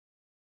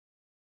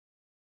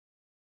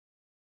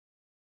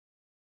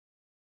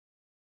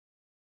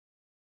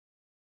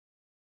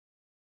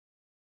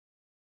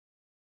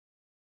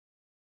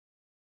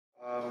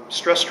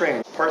Stress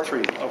strain, part 3.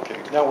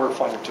 Okay, now we're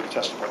finally to the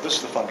testing part. This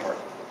is the fun part.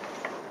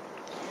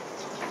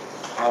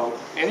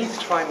 Any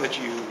time that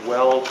you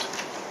weld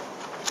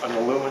an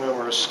aluminum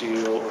or a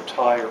steel or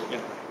tie or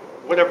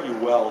whatever you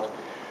weld,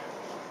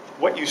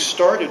 what you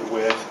started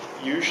with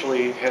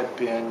usually had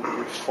been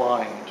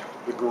refined.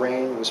 The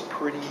grain was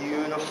pretty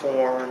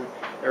uniform,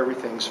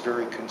 everything's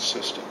very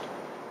consistent.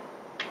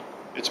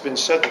 It's been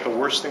said that the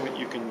worst thing that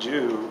you can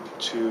do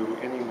to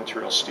any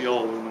material,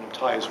 steel, aluminum,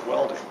 tie, is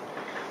welding.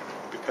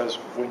 Because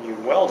when you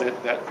weld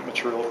it, that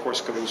material, of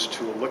course, goes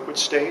to a liquid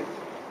state,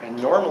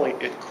 and normally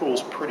it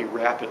cools pretty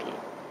rapidly.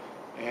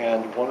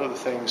 And one of the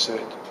things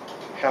that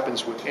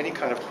happens with any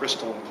kind of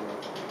crystalline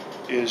group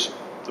is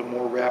the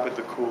more rapid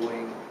the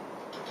cooling,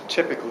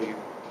 typically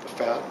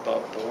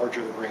the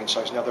larger the grain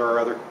size. Now there are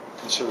other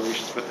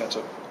considerations, but that's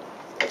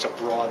a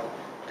broad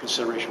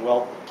consideration.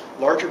 Well,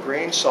 larger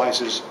grain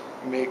sizes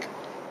make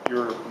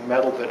your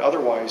metal that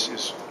otherwise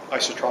is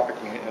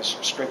isotropic, meaning it has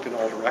strength in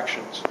all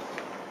directions.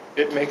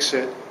 It makes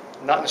it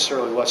not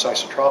necessarily less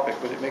isotropic,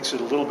 but it makes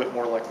it a little bit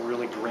more like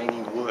really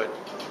grainy wood.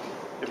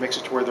 It makes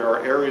it to where there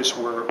are areas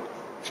where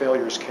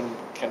failures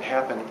can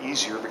happen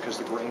easier because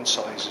the grain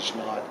size is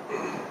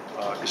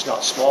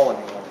not small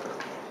any longer.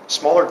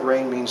 Smaller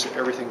grain means that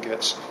everything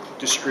gets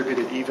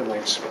distributed evenly.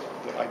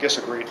 I guess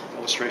a great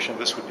illustration of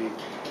this would be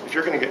if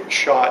you're going to get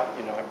shot.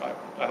 I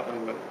don't know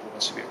anybody who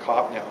wants to be a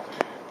cop now,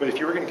 but if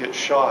you were going to get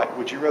shot,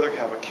 would you rather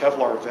have a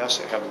Kevlar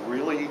vest that had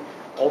really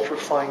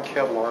ultra-fine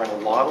Kevlar and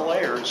a lot of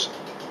layers,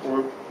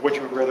 or would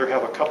you rather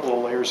have a couple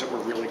of layers that were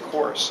really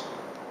coarse?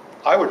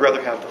 I would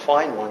rather have the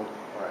fine one,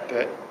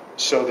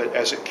 so that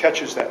as it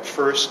catches that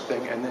first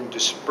thing and then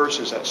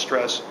disperses that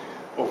stress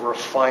over a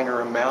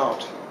finer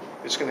amount,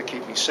 it's going to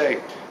keep me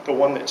safe. The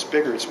one that's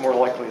bigger, it's more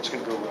likely it's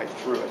going to go right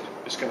through it.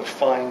 It's going to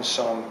find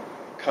some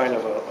kind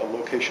of a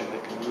location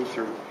that can move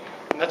through.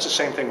 And that's the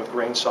same thing with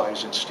grain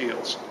size in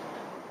steels.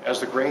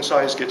 As the grain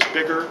size gets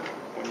bigger,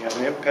 when you have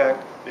an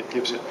impact, it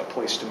gives it a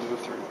place to move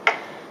through.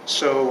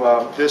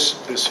 So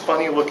this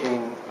funny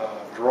looking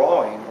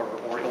drawing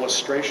or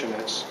illustration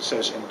that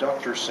says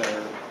inductor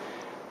center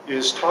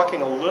is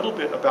talking a little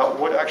bit about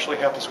what actually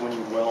happens when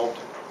you weld,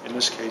 in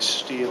this case,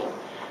 steel.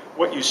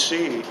 What you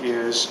see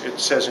is it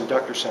says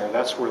inductor center,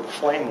 that's where the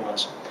flame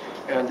was.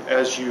 And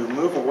as you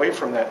move away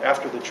from that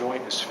after the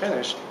joint is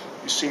finished,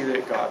 you see that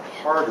it got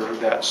harder,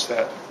 that's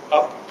that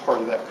up part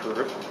of that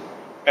curve,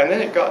 and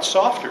then it got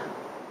softer.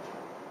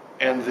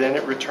 And then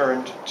it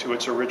returned to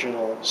its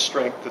original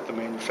strength that the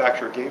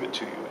manufacturer gave it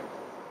to you in.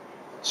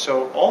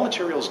 So all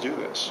materials do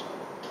this.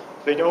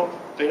 They don't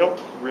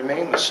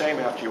remain the same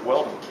after you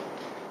weld them.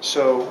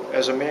 So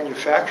as a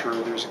manufacturer,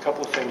 there's a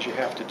couple of things you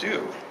have to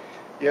do.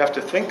 You have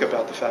to think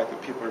about the fact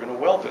that people are going to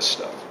weld this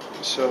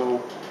stuff.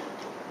 So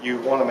you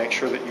want to make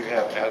sure that you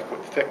have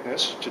adequate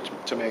thickness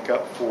to make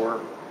up for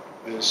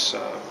this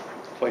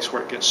place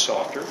where it gets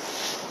softer.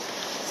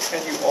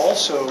 And you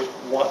also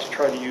want to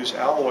try to use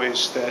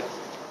alloys that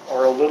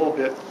are a little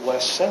bit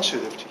less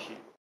sensitive to heat.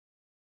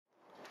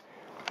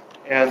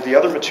 And the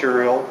other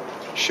material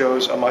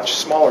shows a much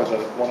smaller,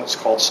 the one that's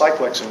called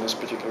Cyclex in this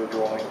particular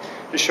drawing,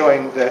 is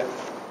showing that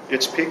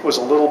its peak was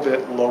a little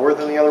bit lower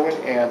than the other one,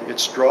 and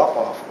its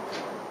drop-off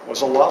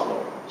was a lot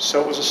lower. So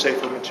it was a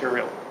safer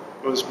material.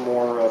 It was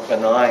more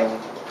benign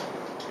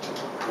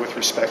with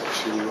respect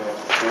to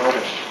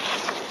welding.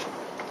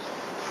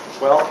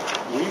 Well,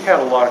 we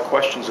had a lot of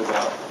questions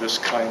about this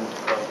kind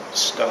of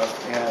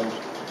stuff, and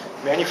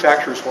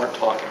manufacturers weren't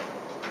talking.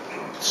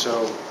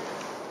 So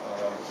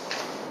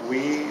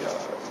we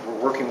were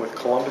working with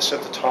Columbus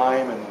at the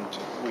time, and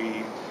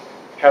we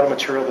had a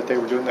material that they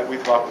were doing that we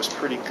thought was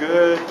pretty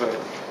good, but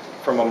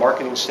from a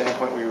marketing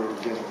standpoint, we were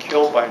getting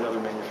killed by another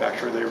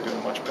manufacturer. They were doing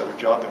a much better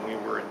job than we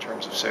were in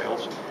terms of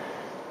sales.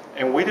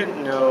 And we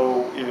didn't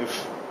know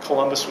if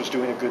Columbus was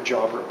doing a good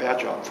job or a bad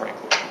job,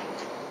 frankly.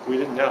 We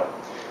didn't know.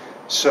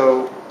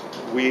 So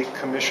we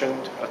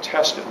commissioned a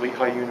test at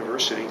Lehigh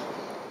University,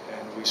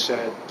 and we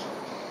said,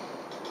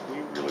 we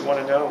really want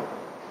to know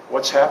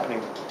what's happening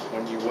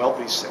when you weld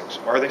these things.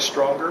 Are they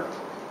stronger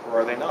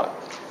or are they not?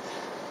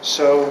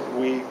 So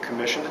we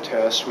commissioned a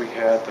test. We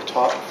had the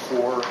top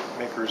 4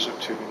 makers of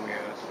tubing. We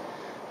had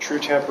True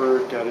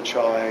Temper,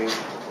 Dedachai,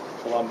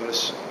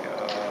 Columbus,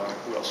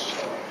 who else?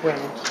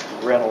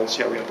 Reynolds.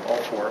 Yeah, we had all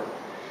 4.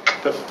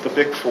 The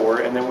big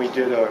 4, and then we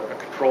did a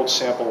controlled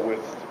sample with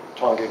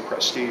Tongate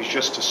Prestige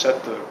just to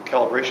set the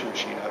calibration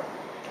machine up.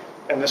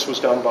 And this was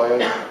done by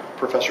a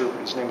professor,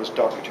 his name was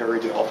Dr. Terry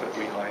Delph at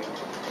Lehigh.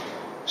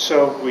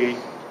 So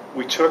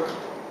we took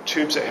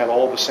tubes that had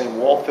all the same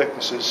wall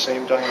thicknesses,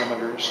 same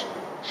diameters,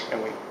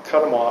 and we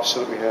cut them off so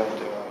that we had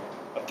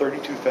a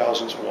 32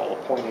 thousandths wall,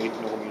 a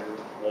 0.8 millimeter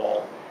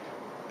wall.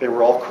 They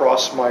were all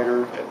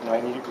cross-mitered at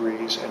 90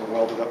 degrees and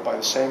welded up by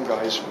the same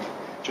guys. We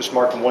just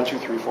marked them 1, 2,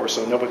 3, 4,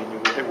 so nobody knew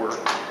what they were.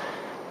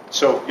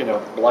 So,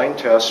 blind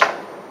test.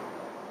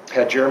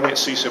 Had Jeremy at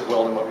CSIP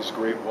weld them up. He's a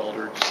great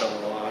welder. He's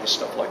done a lot of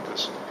stuff like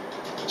this.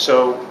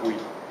 So we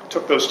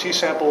took those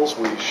T-samples,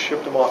 we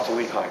shipped them off to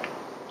Lehigh.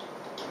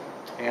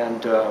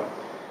 And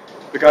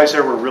the guys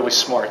there were really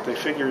smart. They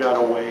figured out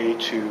a way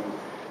to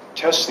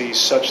test these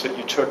such that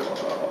you took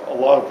a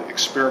lot of the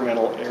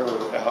experimental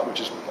error out, which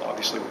is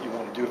obviously what you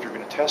want to do if you're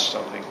going to test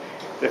something.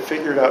 They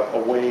figured out a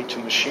way to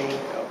machine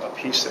a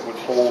piece that would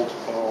hold,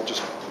 well, I'll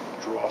just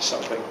draw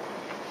something.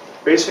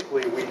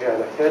 Basically, we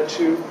had a head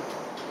tube,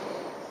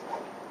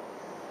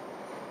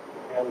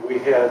 and we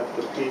had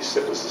the piece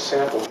that was the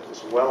sample that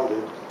was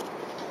welded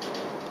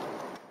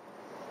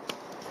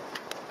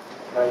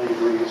 90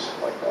 degrees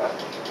like that.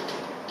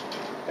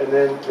 And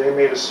then they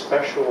made a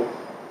special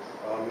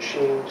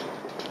machined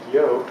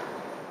yoke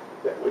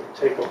that would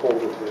take a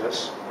hold of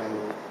this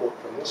and pull it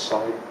from this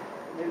side.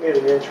 And they made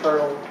an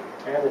internal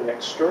and an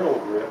external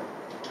grip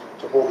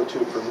to hold the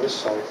tube from this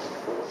side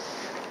and pull it.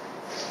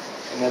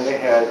 And then they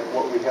had,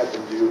 what we had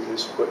them do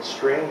is put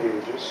strain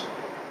gauges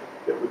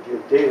that would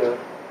give data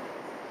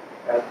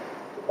at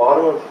the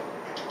bottom of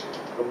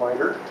the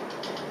miter,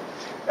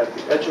 at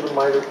the edge of the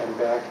miter, and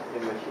back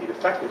in the heat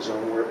affected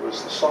zone where it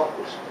was the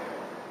softest.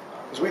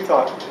 Because we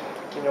thought,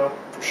 you know,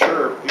 for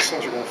sure, these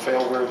things are going to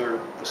fail where they're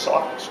the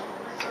softest.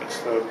 It's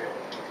the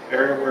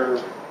area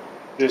where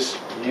this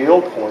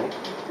yield point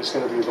is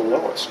going to be the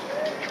lowest.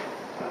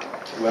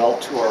 Well,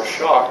 to our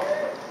shock,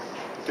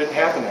 it didn't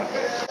happen that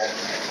way.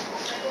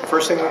 The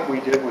first thing that we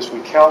did was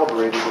we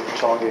calibrated with the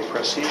Tonge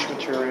Prestige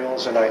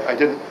materials, and I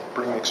didn't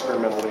bring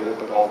experimental data,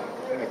 but I'll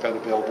make that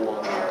available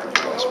on the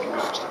last few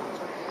weeks.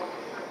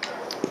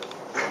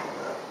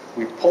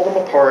 We pulled them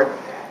apart,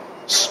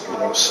 you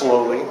know,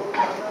 slowly,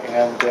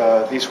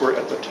 and these were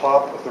at the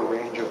top of the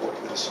range of what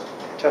this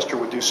tester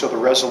would do, so the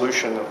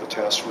resolution of the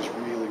test was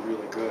really,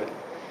 really good.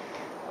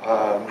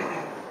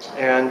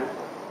 And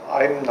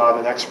I'm not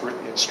an expert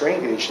in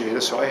strain gauge data,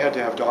 so I had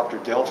to have Dr.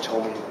 Delft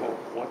tell me, well,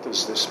 what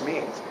does this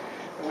mean?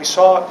 And we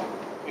saw,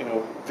 you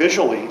know,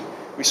 visually,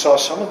 we saw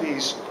some of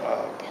these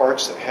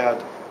parts that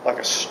had like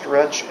a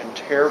stretch and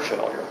tear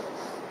failure.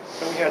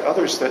 And we had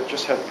others that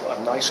just had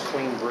a nice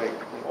clean break,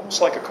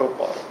 almost like a Coke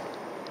bottle.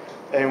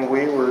 And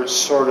we were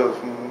sort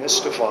of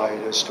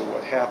mystified as to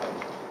what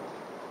happened.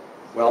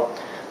 Well,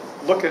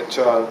 look at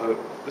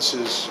this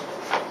is,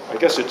 I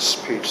guess it's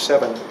page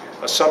 7,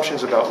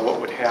 assumptions about what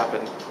would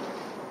happen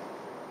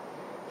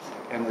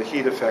in the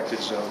heat affected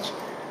zones.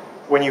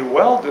 When you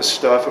weld this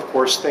stuff, of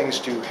course, things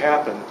do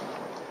happen.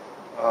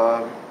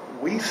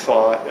 We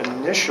thought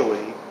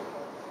initially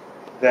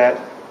that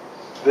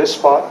this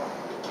spot,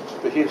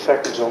 the heat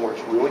affected zone where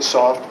it's really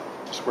soft,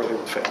 is where they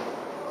would fail.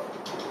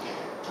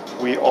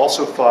 We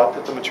also thought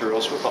that the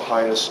materials with the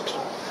highest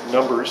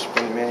numbers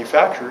from the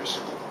manufacturers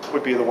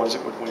would be the ones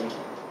that would win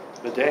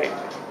the day.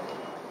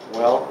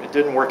 Well, it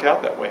didn't work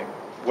out that way.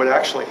 What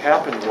actually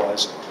happened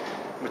was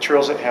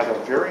materials that had a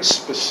very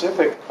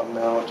specific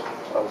amount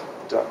of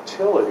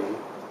ductility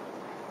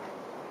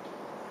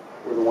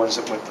were the ones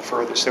that went the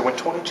furthest. They went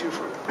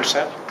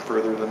 22%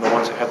 further than the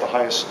ones that had the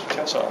highest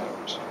tensile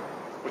numbers,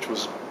 which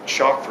was a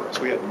shock for us.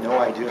 We had no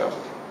idea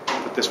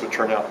that this would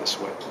turn out this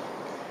way.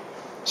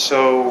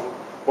 So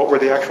what were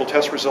the actual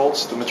test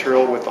results? The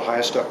material with the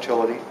highest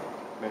ductility,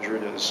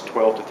 measured as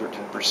 12 to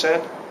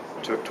 13%,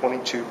 took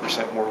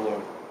 22% more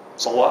load.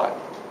 It's a lot.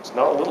 It's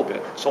not a little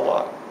bit. It's a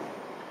lot.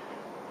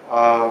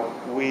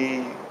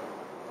 We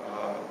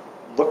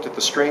looked at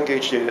the strain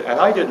gauge data, and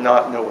I did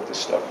not know what this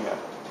stuff meant.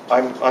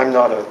 I'm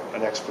not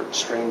an expert in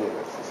strain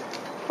data.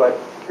 But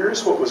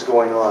here's what was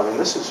going on, and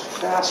this is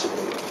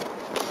fascinating.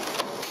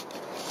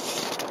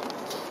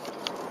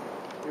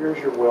 Here's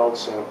your weld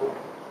sample.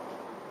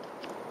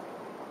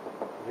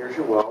 Here's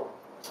your weld.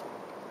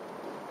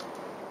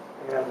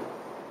 And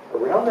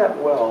around that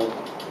weld,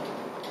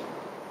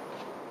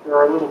 there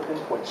are little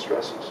pinpoint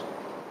stresses.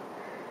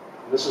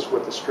 And this is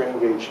what the strain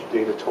gauge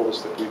data told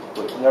us that we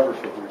would have never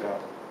figured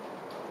out.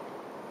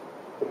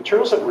 The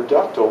materials that were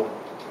ductile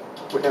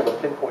would have a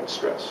pinpoint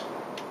stress.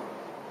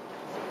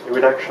 They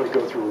would actually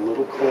go through a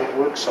little cold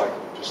work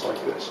cycle, just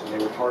like this, and they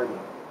would harden.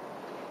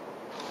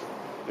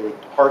 They would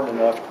harden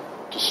enough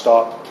to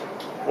stop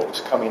what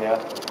was coming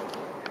at them.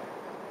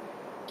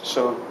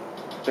 So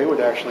they would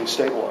actually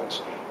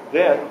stabilize.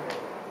 Then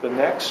the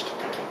next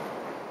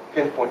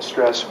pinpoint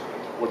stress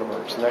would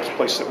emerge, the next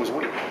place that was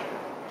weak.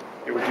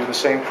 It would do the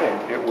same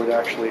thing. It would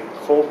actually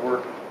cold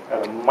work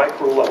at a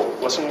micro level. It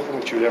wasn't anything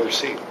that you would ever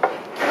see.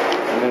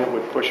 And then it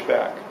would push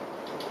back.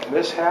 And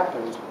this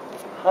happened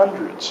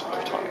hundreds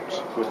of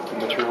times with the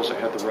materials that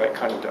had the right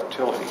kind of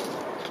ductility.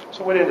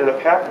 So what ended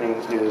up happening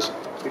is,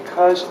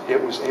 because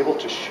it was able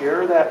to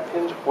share that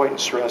pinpoint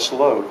stress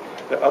load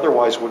that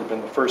otherwise would have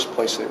been the first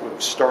place that it would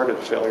have started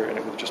a failure and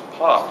it would have just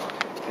popped.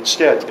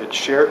 Instead,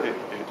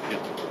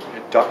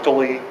 it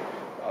ductily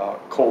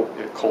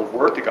cold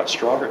worked, it got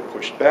stronger, it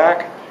pushed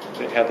back,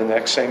 it had the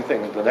next same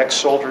thing. The next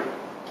soldier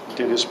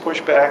did his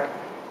pushback,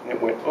 and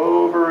it went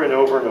over and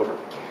over and over.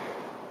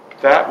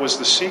 That was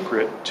the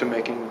secret to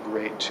making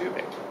great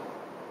tubing,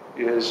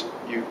 is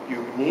you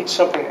need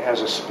something that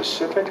has a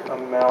specific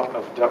amount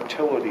of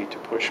ductility to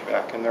push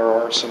back, and there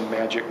are some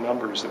magic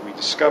numbers that we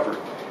discovered.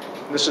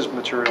 And this is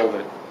material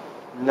that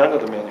none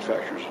of the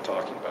manufacturers are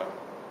talking about.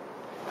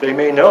 They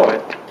may know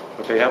it,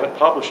 but they haven't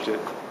published it,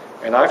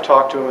 and I've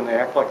talked to them and they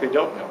act like they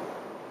don't know.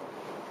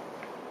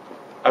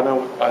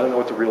 don't know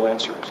what the real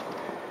answer is.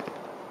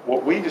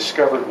 What we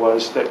discovered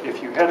was that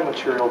if you had a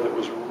material that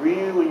was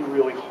really,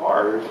 really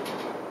hard,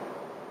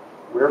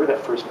 wherever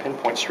that first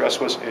pinpoint stress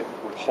was, it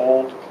would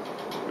hold,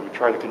 it would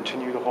try to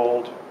continue to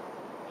hold,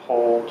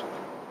 hold,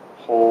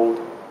 hold,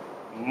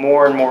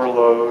 more and more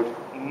load,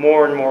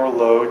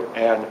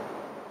 and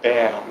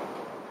bam,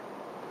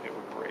 it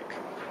would break.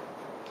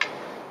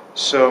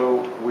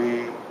 So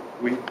we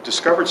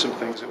discovered some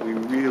things that we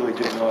really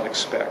did not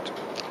expect.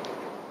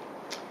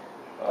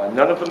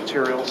 None of the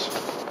materials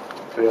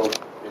failed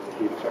in the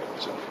heat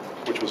effective zone,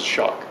 which was a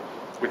shock.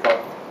 We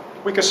thought,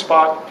 weakest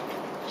spot,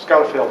 it's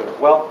got to fail there.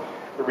 Well,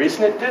 the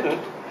reason it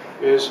didn't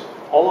is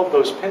all of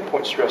those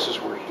pinpoint stresses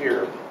were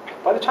here.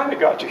 By the time it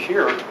got to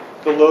here,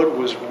 the load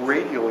was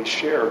radially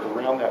shared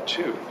around that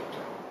tube.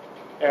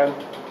 And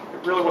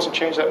it really wasn't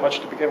changed that much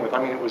to begin with.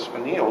 I mean, it was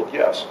annealed,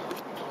 yes,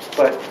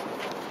 but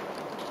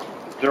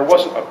there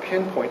wasn't a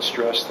pinpoint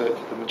stress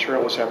that the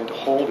material was having to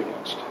hold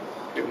against.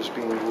 It was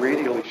being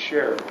radially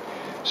shared.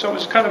 So it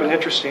was kind of an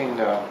interesting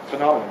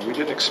phenomenon. We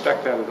didn't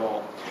expect that at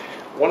all.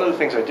 One of the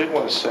things I did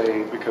want to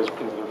say, because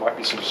there might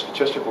be some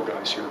statistical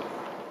guys here,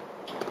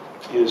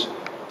 is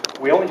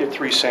we only did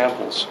 3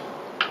 samples,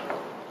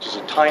 which is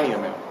a tiny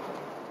amount.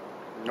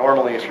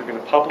 Normally, if you're going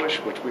to publish,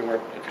 which we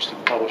weren't interested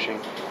in publishing,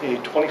 you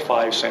need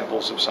 25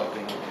 samples of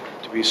something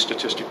to be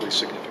statistically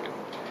significant.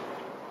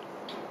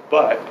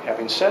 But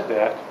having said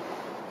that,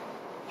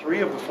 3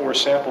 of the 4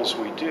 samples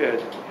we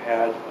did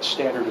had a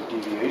standard of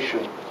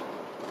deviation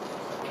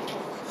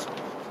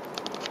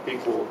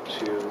equal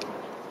to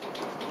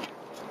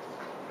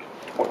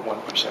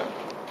 0.1%.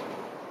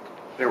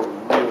 They were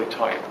really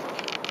tight.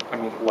 I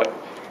mean,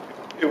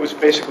 it was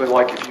basically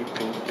like if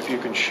you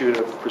can shoot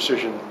a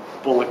precision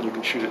bullet and you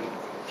can shoot it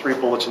 3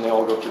 bullets and they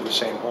all go through the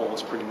same hole.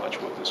 It's pretty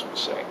much what this was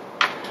saying.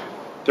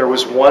 There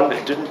was one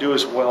that didn't do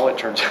as well. It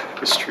turns out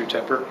it was true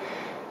temper,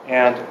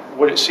 and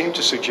what it seemed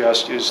to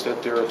suggest is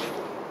that their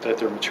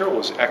material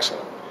was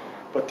excellent,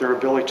 but their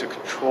ability to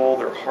control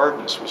their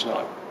hardness was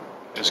not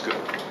as good.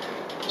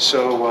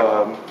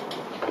 So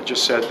it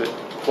just said that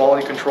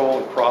quality control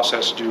and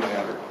process do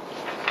matter.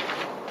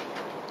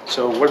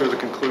 So what are the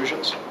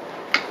conclusions?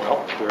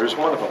 Well, there's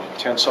one of them.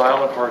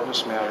 Tensile and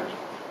hardness matters.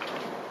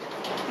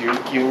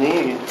 You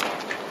need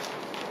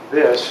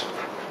this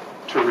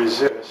to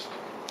resist,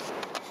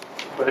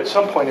 but at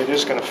some point it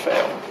is going to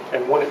fail.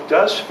 And when it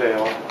does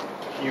fail,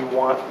 you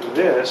want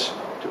this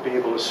to be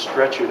able to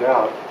stretch it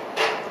out.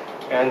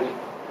 And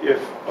if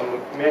a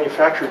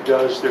manufacturer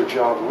does their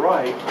job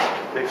right,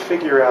 they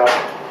figure out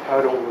how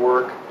to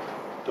work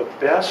the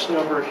best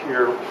number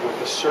here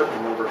with a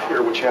certain number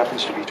here, which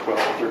happens to be 12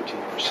 or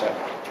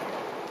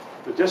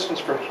 13%. The distance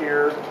from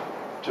here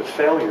to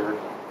failure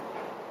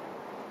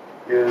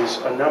is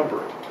a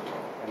number,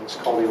 and it's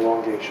called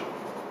elongation.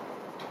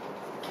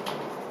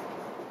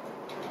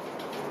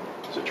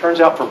 As it turns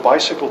out, for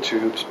bicycle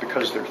tubes,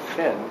 because they're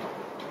thin,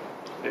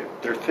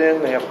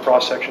 they have a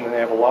cross-section, and they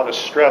have a lot of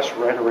stress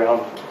right around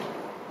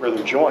where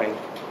they're joined.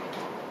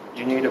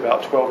 You need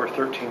about 12 or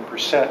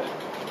 13%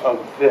 of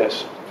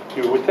this.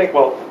 You would think,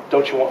 well,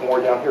 don't you want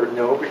more down here?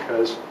 No,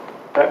 because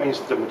that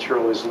means the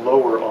material is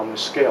lower on the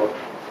scale.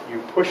 You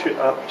push it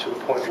up to the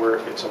point where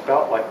it's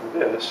about like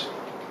this,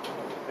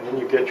 and then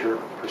you get your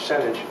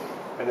percentage,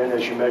 and then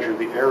as you measure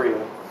the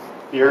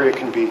area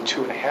can be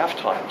 2.5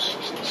 times,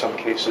 in some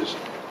cases,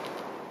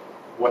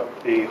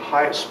 what the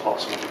highest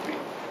possible would be.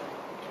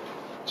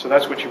 So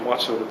that's what you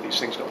want so that these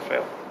things don't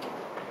fail.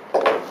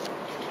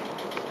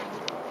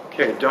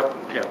 Okay,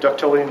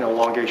 ductility and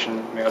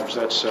elongation matters.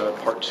 That's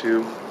part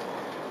 2.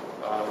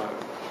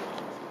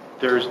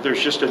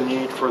 There's just a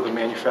need for the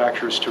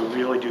manufacturers to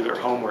really do their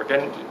homework,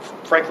 and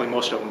frankly,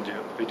 most of them do.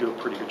 They do a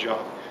pretty good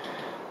job.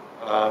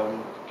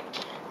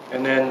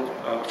 And then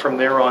from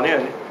there on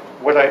in,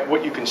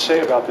 what you can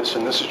say about this,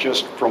 and this is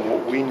just from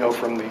what we know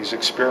from these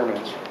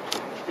experiments,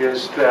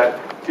 is that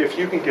if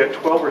you can get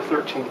 12 or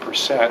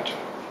 13%,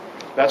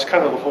 that's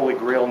kind of the holy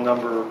grail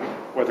number,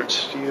 whether it's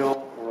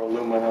steel or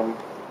aluminum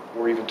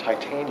or even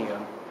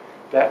titanium.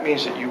 That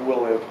means that you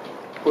will have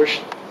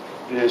pushed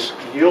this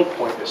yield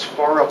point as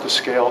far up the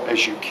scale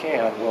as you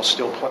can while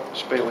still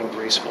failing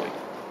gracefully.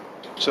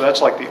 So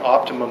that's like the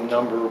optimum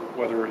number,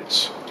 whether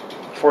it's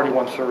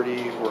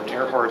 4130 or an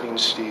air hardening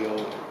steel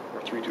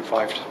or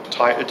 325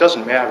 tie. It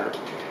doesn't matter.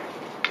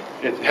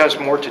 It has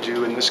more to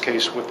do in this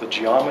case with the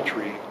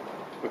geometry,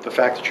 with the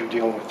fact that you're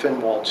dealing with thin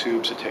wall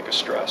tubes that take a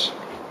stress.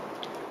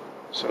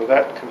 So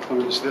that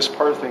concludes this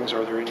part of things.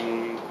 Are there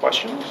any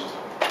questions?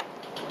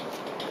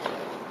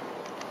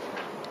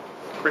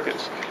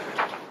 Crickets.